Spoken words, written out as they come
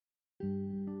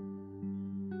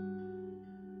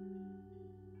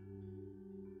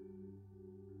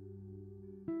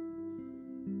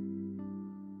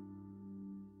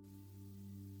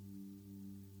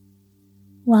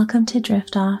Welcome to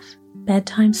Drift Off,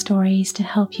 bedtime stories to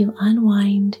help you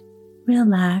unwind,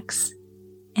 relax,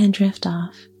 and drift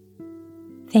off.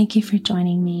 Thank you for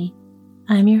joining me.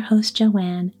 I'm your host,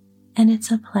 Joanne, and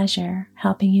it's a pleasure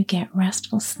helping you get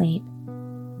restful sleep.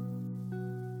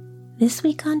 This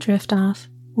week on Drift Off,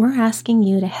 we're asking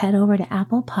you to head over to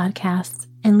Apple Podcasts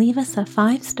and leave us a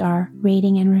 5-star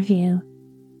rating and review.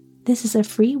 This is a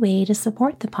free way to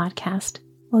support the podcast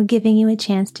while giving you a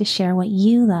chance to share what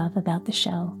you love about the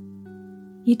show.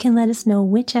 You can let us know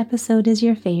which episode is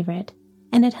your favorite,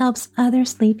 and it helps other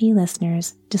sleepy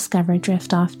listeners discover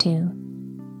Drift Off too.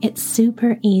 It's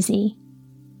super easy.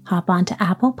 Hop onto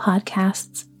Apple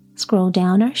Podcasts, scroll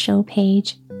down our show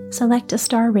page, select a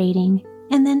star rating,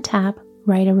 and then tap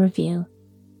Write a Review.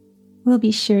 We'll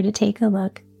be sure to take a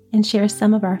look and share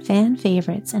some of our fan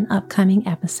favorites and upcoming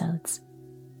episodes.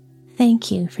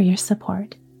 Thank you for your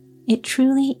support. It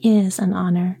truly is an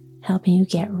honor helping you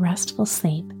get restful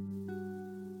sleep.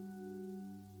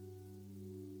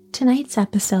 Tonight's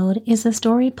episode is a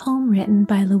story poem written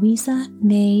by Louisa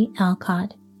May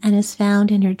Alcott and is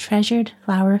found in her Treasured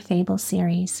Flower Fable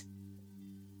series.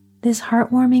 This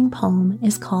heartwarming poem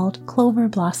is called Clover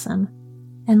Blossom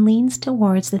and leans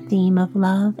towards the theme of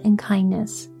love and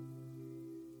kindness.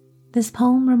 This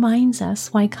poem reminds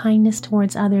us why kindness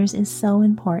towards others is so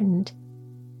important.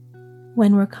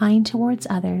 When we're kind towards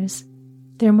others,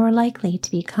 they're more likely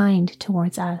to be kind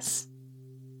towards us.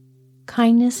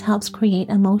 Kindness helps create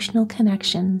emotional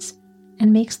connections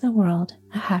and makes the world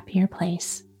a happier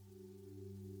place.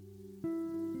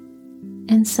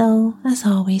 And so, as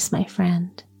always, my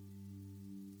friend,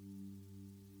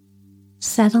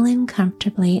 settle in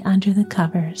comfortably under the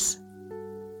covers.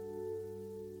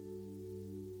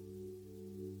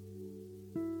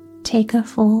 Take a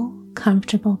full,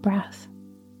 comfortable breath.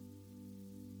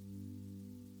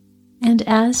 And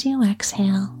as you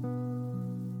exhale,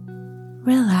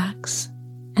 relax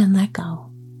and let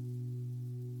go.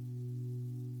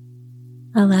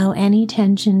 Allow any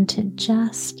tension to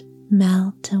just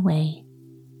melt away,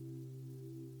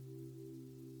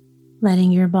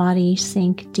 letting your body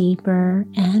sink deeper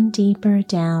and deeper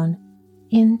down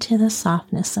into the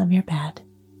softness of your bed.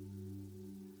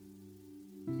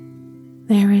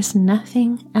 There is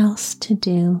nothing else to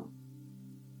do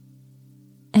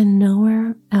and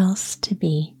nowhere else to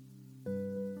be.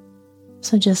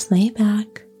 So just lay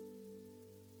back,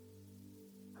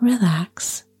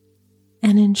 relax,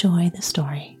 and enjoy the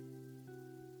story.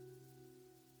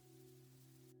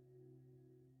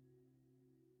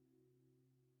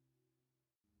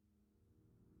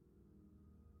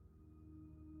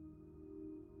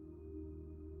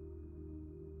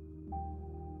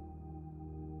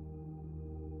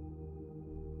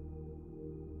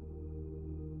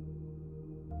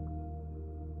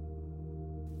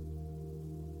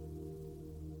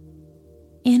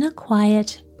 In a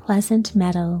quiet, pleasant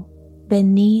meadow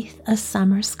beneath a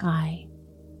summer sky,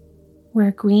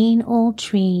 where green old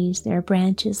trees their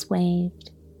branches waved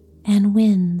and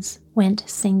winds went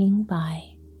singing by,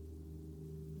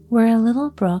 where a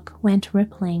little brook went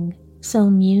rippling so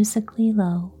musically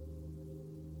low,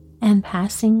 and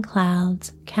passing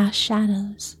clouds cast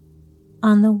shadows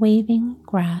on the waving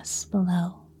grass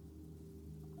below,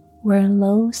 where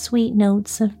low sweet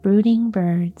notes of brooding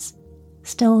birds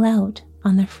stole out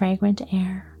on the fragrant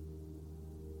air,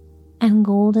 and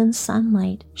golden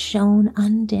sunlight shone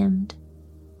undimmed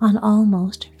on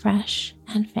almost fresh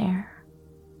and fair.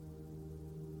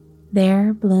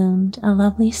 There bloomed a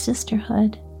lovely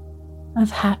sisterhood of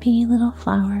happy little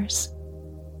flowers,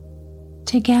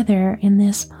 together in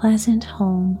this pleasant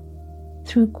home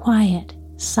through quiet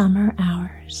summer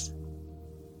hours.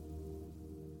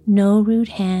 No rude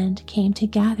hand came to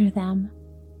gather them,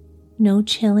 no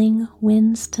chilling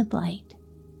winds to blight.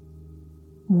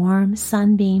 Warm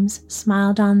sunbeams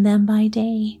smiled on them by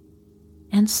day,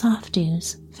 and soft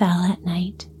dews fell at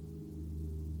night.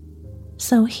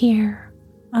 So here,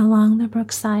 along the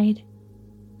brookside,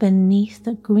 beneath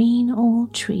the green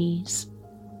old trees,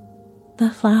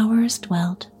 the flowers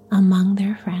dwelt among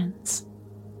their friends,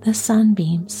 the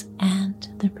sunbeams and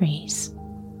the breeze.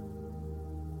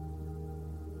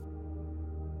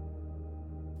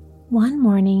 One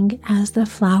morning, as the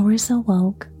flowers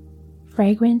awoke,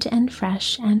 fragrant and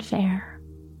fresh and fair,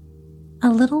 a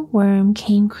little worm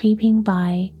came creeping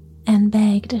by and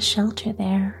begged a shelter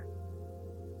there.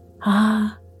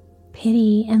 Ah,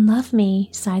 pity and love me,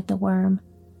 sighed the worm.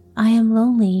 I am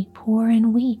lonely, poor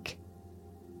and weak.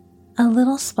 A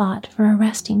little spot for a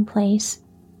resting place,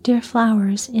 dear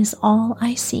flowers, is all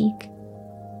I seek.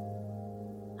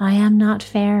 I am not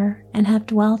fair and have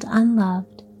dwelt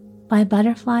unloved by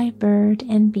butterfly, bird,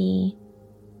 and bee.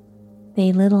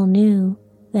 They little knew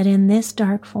that in this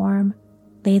dark form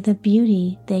lay the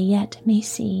beauty they yet may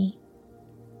see.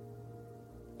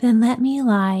 Then let me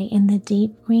lie in the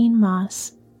deep green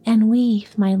moss and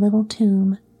weave my little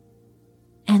tomb,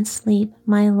 and sleep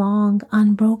my long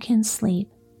unbroken sleep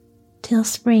till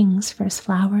spring's first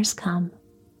flowers come.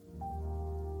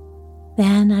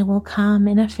 Then I will come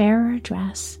in a fairer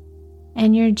dress,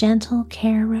 and your gentle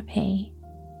care repay.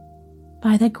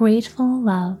 By the grateful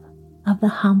love of the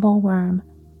humble worm,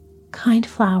 kind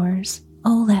flowers,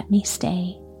 oh let me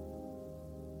stay.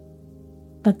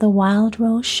 But the wild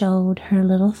rose showed her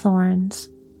little thorns,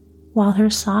 while her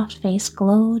soft face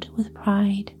glowed with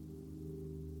pride.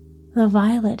 The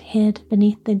violet hid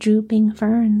beneath the drooping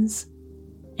ferns,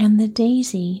 and the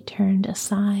daisy turned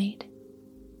aside.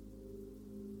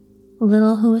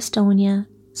 Little Huistonia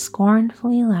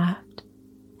scornfully laughed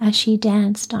as she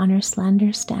danced on her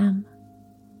slender stem,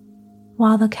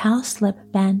 while the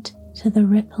cowslip bent to the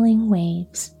rippling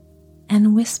waves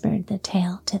and whispered the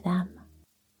tale to them.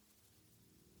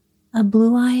 A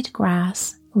blue-eyed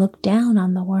grass looked down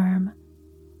on the worm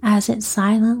as it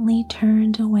silently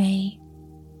turned away,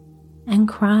 and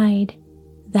cried,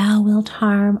 "Thou wilt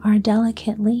harm our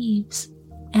delicate leaves,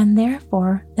 and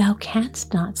therefore thou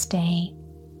canst not stay."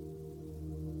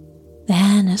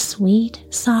 Then a sweet,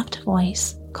 soft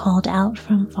voice called out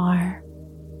from far,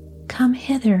 "Come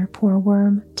hither, poor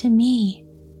worm, to me.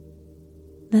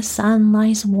 The sun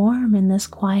lies warm in this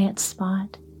quiet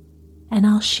spot, and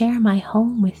I'll share my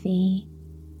home with thee."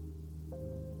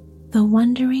 The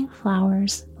wondering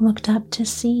flowers looked up to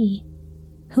see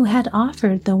who had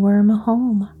offered the worm a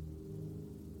home.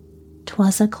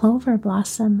 'Twas a clover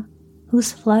blossom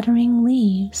whose fluttering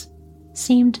leaves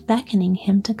seemed beckoning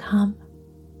him to come.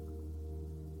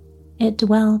 It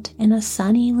dwelt in a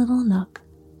sunny little nook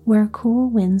where cool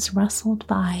winds rustled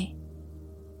by,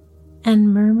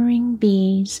 and murmuring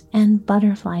bees and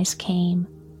butterflies came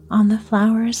on the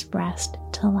flower's breast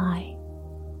to lie.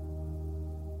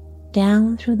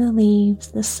 Down through the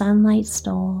leaves the sunlight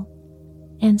stole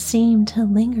and seemed to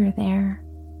linger there,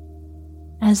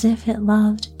 as if it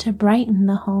loved to brighten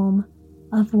the home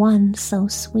of one so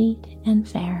sweet and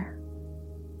fair.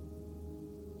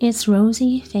 Its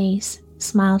rosy face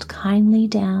smiled kindly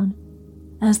down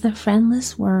as the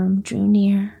friendless worm drew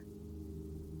near,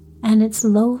 and its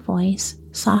low voice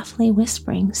softly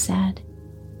whispering said,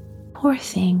 "Poor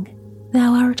thing,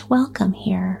 thou art welcome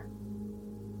here.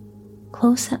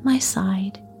 Close at my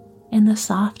side, in the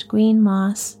soft green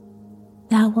moss,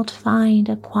 thou wilt find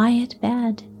a quiet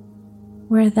bed,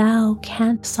 where thou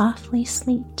canst softly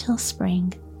sleep till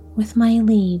spring, with my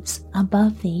leaves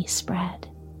above thee spread."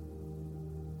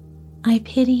 I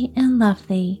pity and love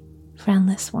thee,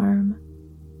 friendless worm,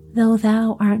 though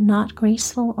thou art not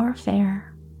graceful or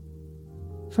fair,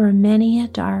 for many a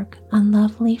dark,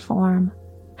 unlovely form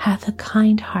hath a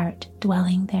kind heart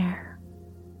dwelling there.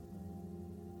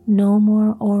 No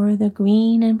more o'er the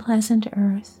green and pleasant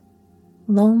earth,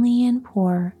 lonely and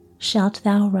poor, shalt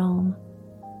thou roam,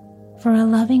 for a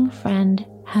loving friend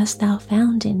hast thou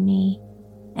found in me,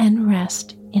 and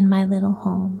rest in my little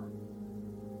home.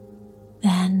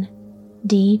 Then,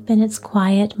 deep in its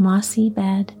quiet mossy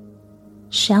bed,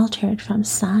 sheltered from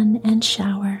sun and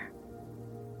shower,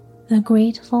 the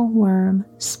grateful worm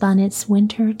spun its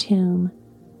winter tomb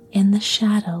in the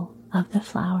shadow of the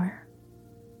flower.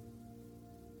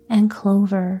 And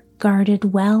Clover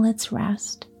guarded well its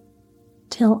rest,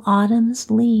 till autumn's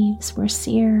leaves were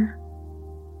sere,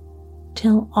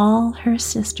 till all her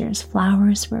sister's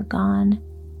flowers were gone,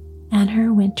 and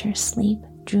her winter sleep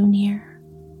drew near.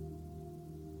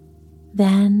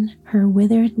 Then her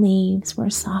withered leaves were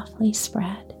softly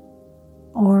spread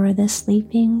o'er the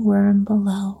sleeping worm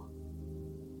below,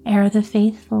 ere the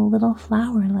faithful little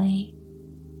flower lay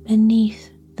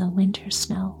beneath the winter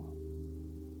snow.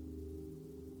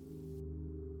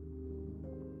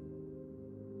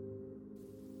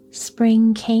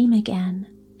 Spring came again,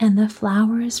 and the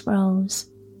flowers rose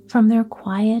from their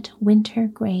quiet winter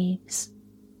graves,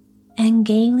 and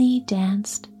gaily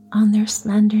danced on their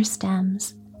slender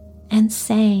stems, and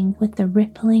sang with the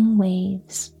rippling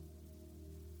waves.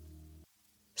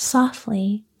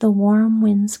 Softly the warm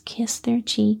winds kissed their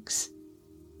cheeks,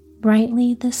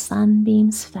 brightly the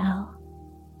sunbeams fell,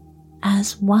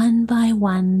 as one by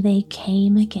one they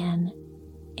came again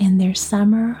in their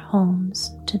summer homes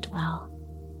to dwell.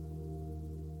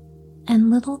 And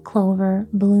little Clover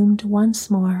bloomed once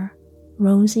more,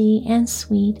 rosy and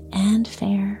sweet and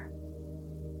fair,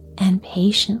 and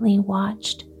patiently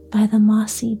watched by the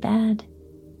mossy bed,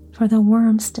 for the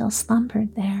worm still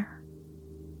slumbered there.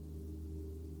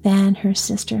 Then her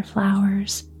sister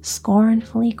flowers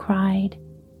scornfully cried,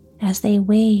 as they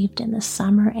waved in the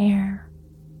summer air.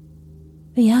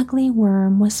 The ugly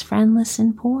worm was friendless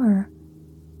and poor.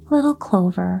 Little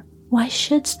Clover, why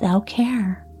shouldst thou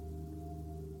care?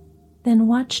 Then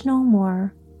watch no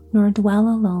more, nor dwell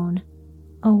alone,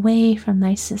 away from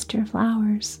thy sister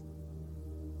flowers.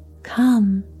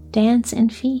 Come, dance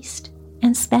and feast,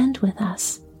 and spend with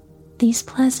us these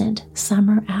pleasant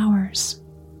summer hours.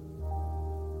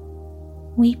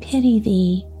 We pity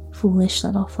thee, foolish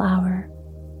little flower,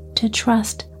 to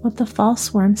trust what the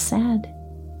false worm said.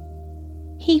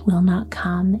 He will not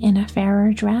come in a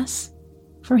fairer dress,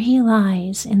 for he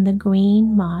lies in the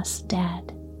green moss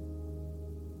dead.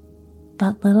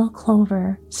 But little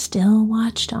Clover still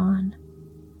watched on,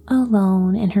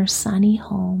 alone in her sunny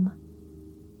home.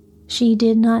 She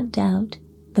did not doubt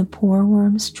the poor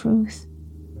worm's truth,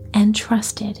 and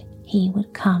trusted he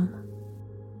would come.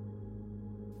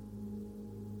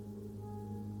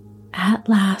 At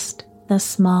last the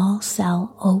small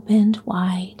cell opened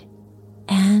wide,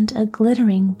 and a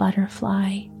glittering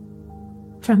butterfly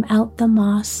from out the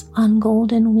moss on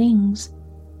golden wings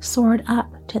soared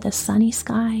up to the sunny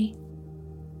sky.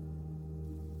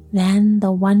 Then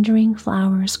the wondering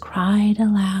flowers cried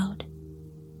aloud,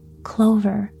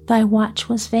 "Clover, thy watch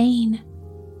was vain.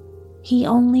 He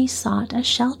only sought a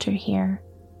shelter here,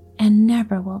 and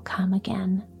never will come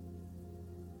again."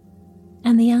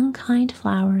 And the unkind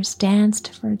flowers danced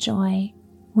for joy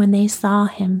when they saw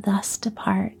him thus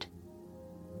depart,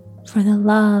 for the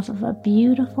love of a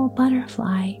beautiful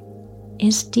butterfly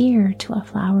is dear to a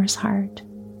flower's heart.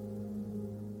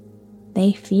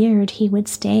 They feared he would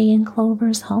stay in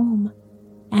Clover's home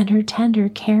and her tender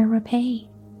care repay.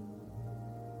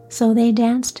 So they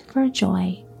danced for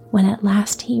joy when at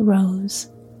last he rose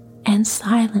and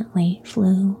silently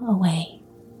flew away.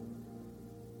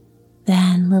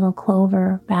 Then little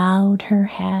Clover bowed her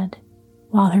head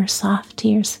while her soft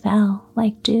tears fell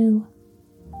like dew,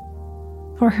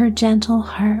 for her gentle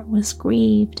heart was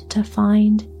grieved to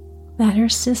find that her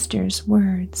sister's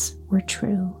words were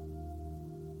true.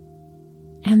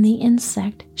 And the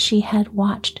insect she had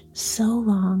watched so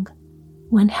long,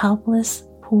 when helpless,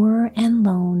 poor, and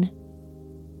lone,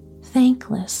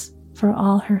 thankless for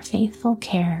all her faithful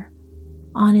care,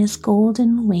 on his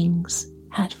golden wings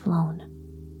had flown.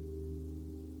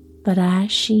 But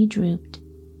as she drooped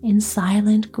in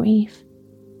silent grief,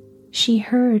 she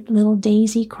heard little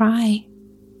Daisy cry,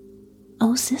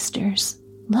 "Oh, sisters,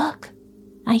 look,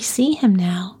 I see him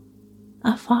now,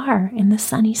 afar in the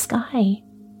sunny sky.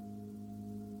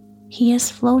 He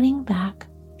is floating back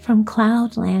from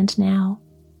cloudland now,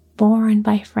 borne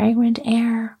by fragrant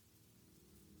air.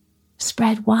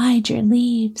 Spread wide your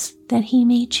leaves that he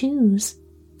may choose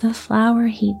the flower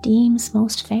he deems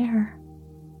most fair."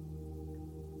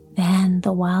 Then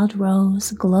the wild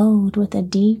rose glowed with a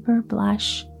deeper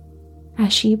blush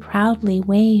as she proudly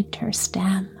waved her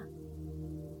stem.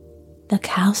 The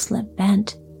cowslip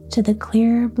bent to the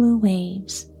clear blue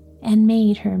waves and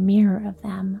made her mirror of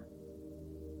them.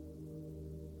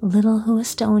 Little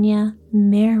Huistonia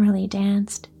merrily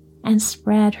danced and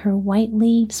spread her white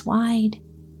leaves wide,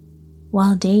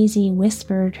 while Daisy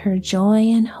whispered her joy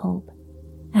and hope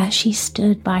as she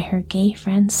stood by her gay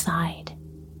friend's side.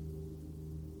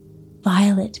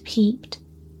 Violet peeped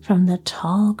from the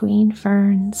tall green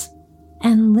ferns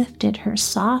and lifted her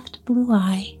soft blue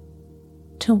eye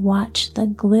to watch the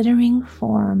glittering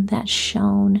form that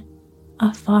shone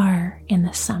afar in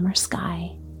the summer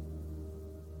sky.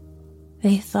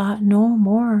 They thought no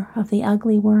more of the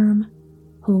ugly worm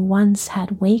who once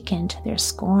had wakened their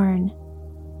scorn,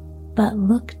 but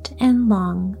looked and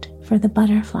longed for the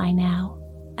butterfly now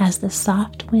as the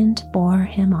soft wind bore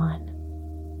him on.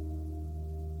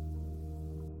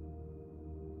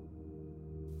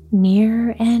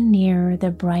 Nearer and nearer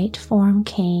the bright form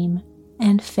came,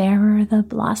 and fairer the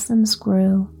blossoms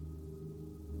grew.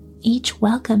 Each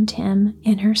welcomed him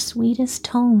in her sweetest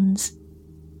tones,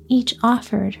 each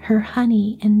offered her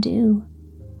honey and dew.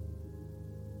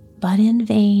 But in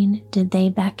vain did they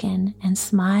beckon and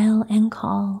smile and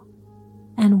call,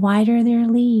 and wider their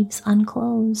leaves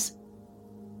unclose.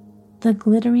 The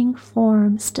glittering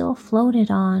form still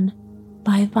floated on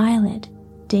by violet,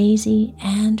 daisy,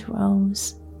 and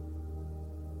rose.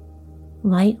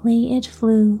 Lightly it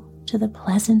flew to the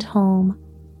pleasant home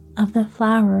of the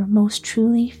flower most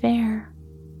truly fair.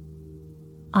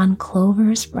 On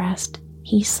Clover's breast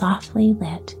he softly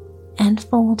lit and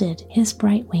folded his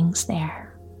bright wings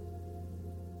there.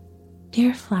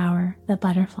 "Dear flower," the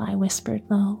butterfly whispered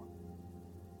low,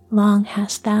 "long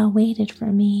hast thou waited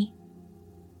for me.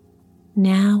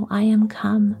 Now I am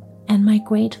come, and my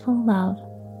grateful love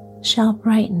shall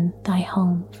brighten thy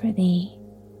home for thee."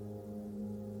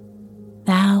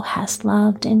 Thou hast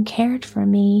loved and cared for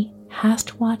me,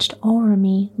 hast watched o'er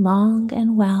me long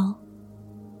and well,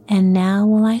 and now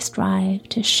will I strive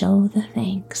to show the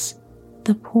thanks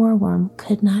the poor worm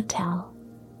could not tell.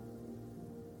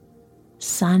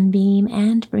 Sunbeam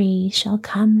and breeze shall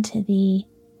come to thee,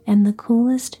 and the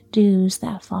coolest dews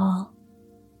that fall.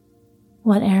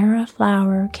 Whate'er a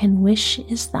flower can wish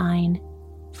is thine,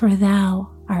 for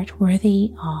thou art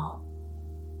worthy all.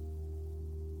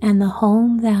 And the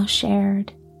home thou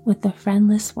shared with the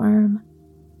friendless worm,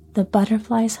 the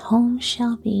butterfly's home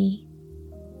shall be,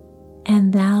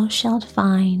 and thou shalt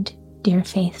find, dear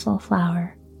faithful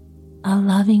flower, a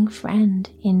loving friend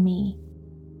in me.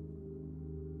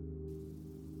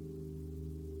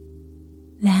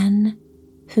 Then,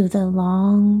 through the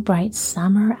long, bright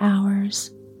summer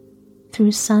hours,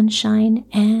 through sunshine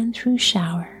and through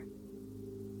shower,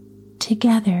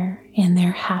 together in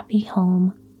their happy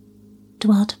home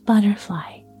dwelt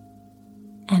butterfly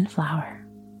and flower.